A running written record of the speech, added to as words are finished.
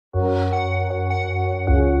Hey,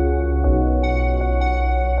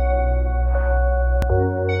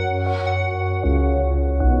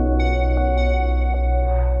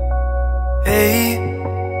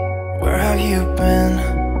 where have you been?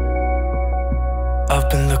 I've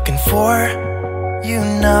been looking for you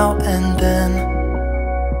now and then.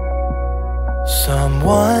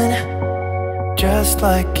 Someone just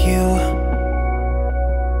like you,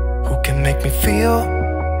 who can make me feel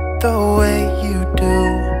the way you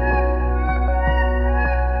do.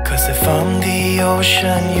 'Cause if I'm the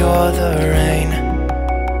ocean, you're the rain.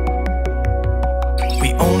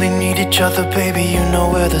 We only need each other, baby, you know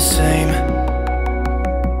we're the same.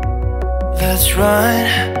 Let's run,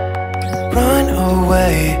 run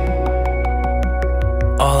away.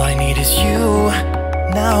 All I need is you,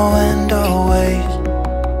 now and always.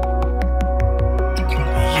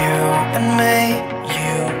 You and me,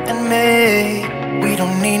 you and me. We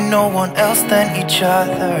don't need no one else than each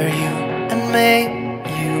other. You and me,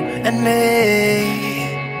 you and me.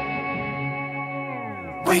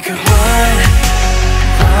 We could run,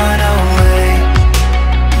 run away.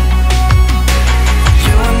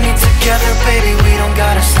 You and me together, baby, we don't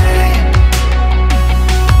gotta stay.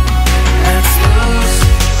 Let's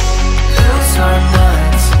lose our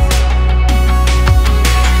minds.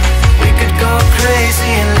 We could go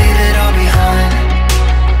crazy and leave it all behind.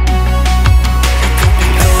 It could be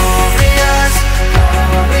glorious,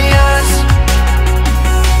 glorious,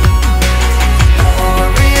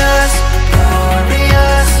 glorious,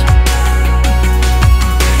 glorious.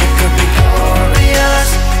 It could be glorious,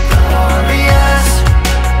 glorious,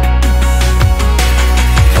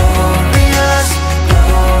 glorious,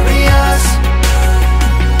 glorious.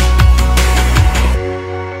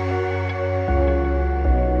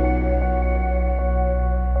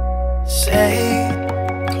 Say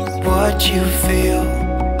what you feel.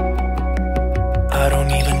 I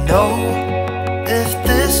don't even know if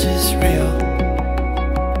this is real.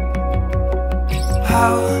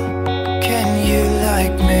 How can you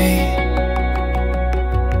like me?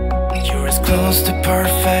 You're as close to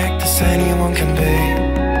perfect as anyone can be.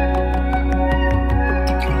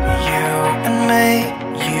 You and me,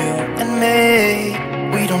 you and me.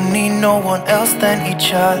 We don't need no one else than each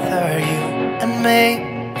other. You and me,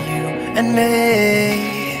 and me.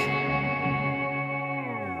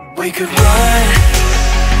 We could run,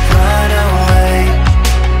 run away.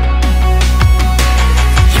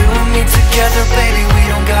 You and me together, baby, we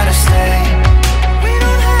don't gotta stay. We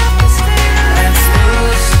don't have to stay. Let's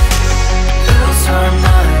lose our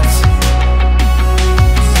minds.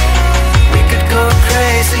 We could go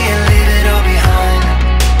crazy and leave it all behind.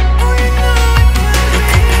 It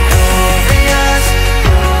could be glorious,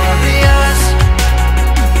 glorious,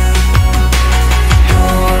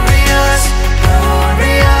 glorious,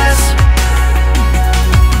 glorious.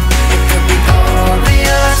 It could be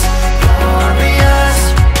glorious, glorious,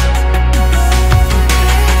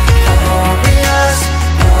 glorious,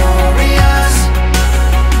 glorious.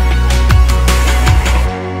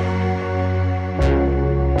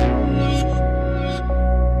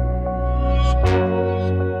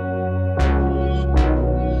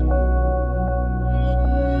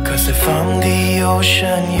 'Cause if I'm the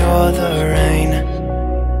ocean, you're the rain.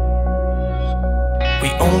 We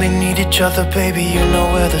only need each other, baby, you know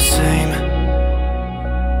we're the same.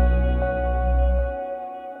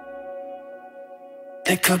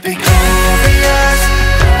 It could be glorious,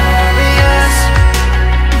 glorious,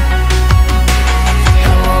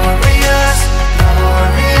 glorious,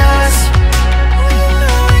 glorious.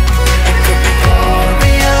 It could be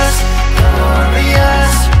glorious,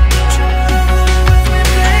 glorious,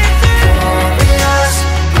 glorious,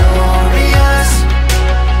 glorious.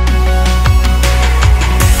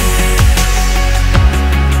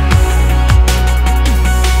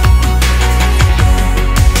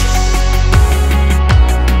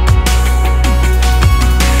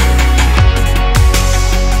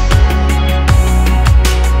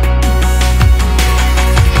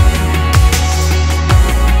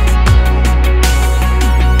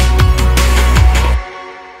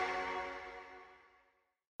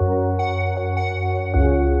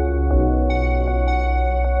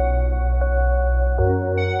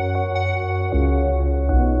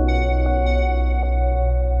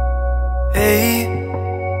 Hey,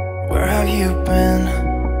 where have you been?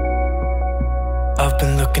 I've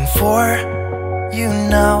been looking for you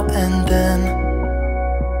now and then.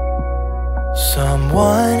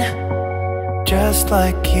 Someone just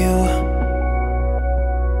like you,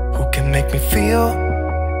 who can make me feel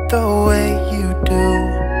the way you do.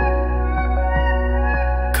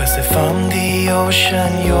 'Cause if I'm the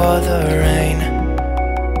ocean, you're the rain.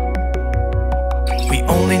 We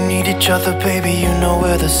only need each other, baby, you know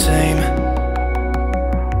we're the same.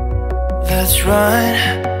 Let's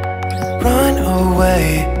run, run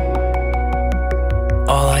away.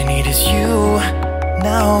 All I need is you,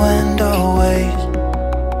 now and always.